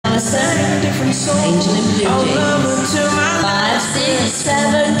Angel in blue jeans. 5, 6,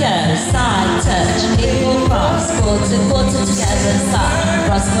 7, go. Side touch, equal cross, quarter together, stop.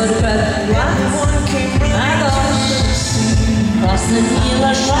 Cross, quarter, broken once. My gosh. Cross and heel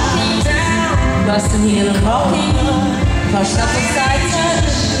and rocking. Cross and heel and rocking. Cross, shuffle, side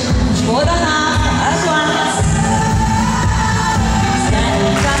touch. Quarter, half, at once. Step,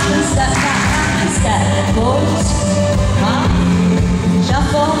 back and step, back and step. Forward, half,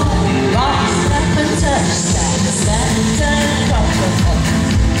 shuffle, rock, step and touch. Step, turn, cross,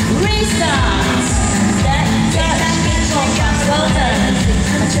 restart. Step, touch, control, cross, well done.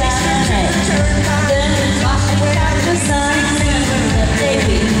 6, 7, 8. Then, wash and catch the sun. Step,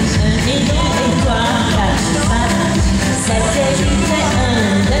 baby, turn it in, catch the sun. Step, baby, take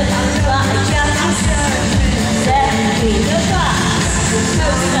under, rock, catch the sun. Step, keep the glass. No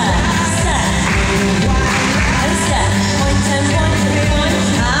step, step. And step, point and point,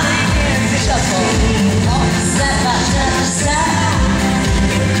 half, shuffle. Rock, step, back, touch, step.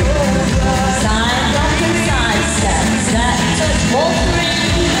 Side, rock and side step, step, touch, wall 3.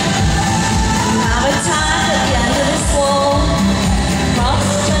 Now a tap at the end of this wall. Cross,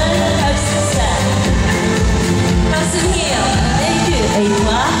 turn, coast and step. Cross and heel, they do a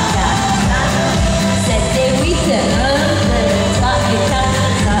block, gap, step, they weaken, start your cap,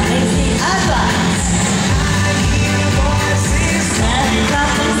 start lazy, advance. Step,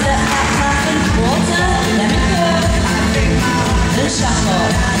 clap and step, clap and quarter, let me go. Then shuffle.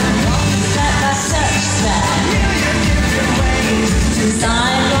 Step by touch, step.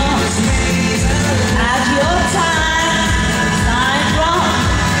 Side rock. Add your time. Side rock.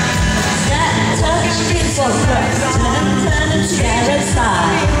 Step, touch, equal cross. Turn and together,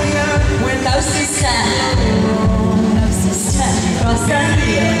 side. Coast and step. Coast and step. Cross and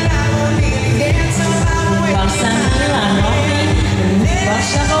heel. Cross and heel and rocking. Cross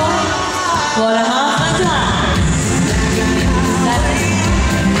shuffle. Quarter, half and glass.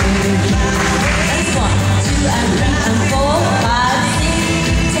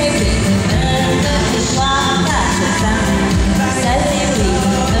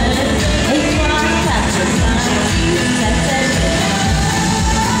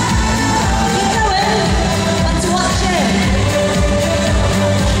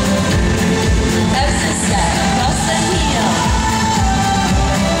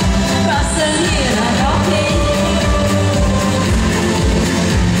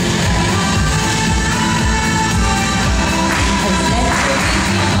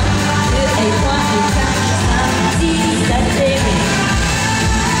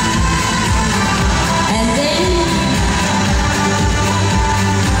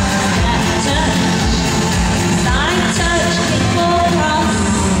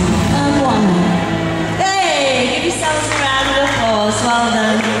 Well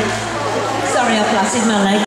done. Sorry I plastic my leg.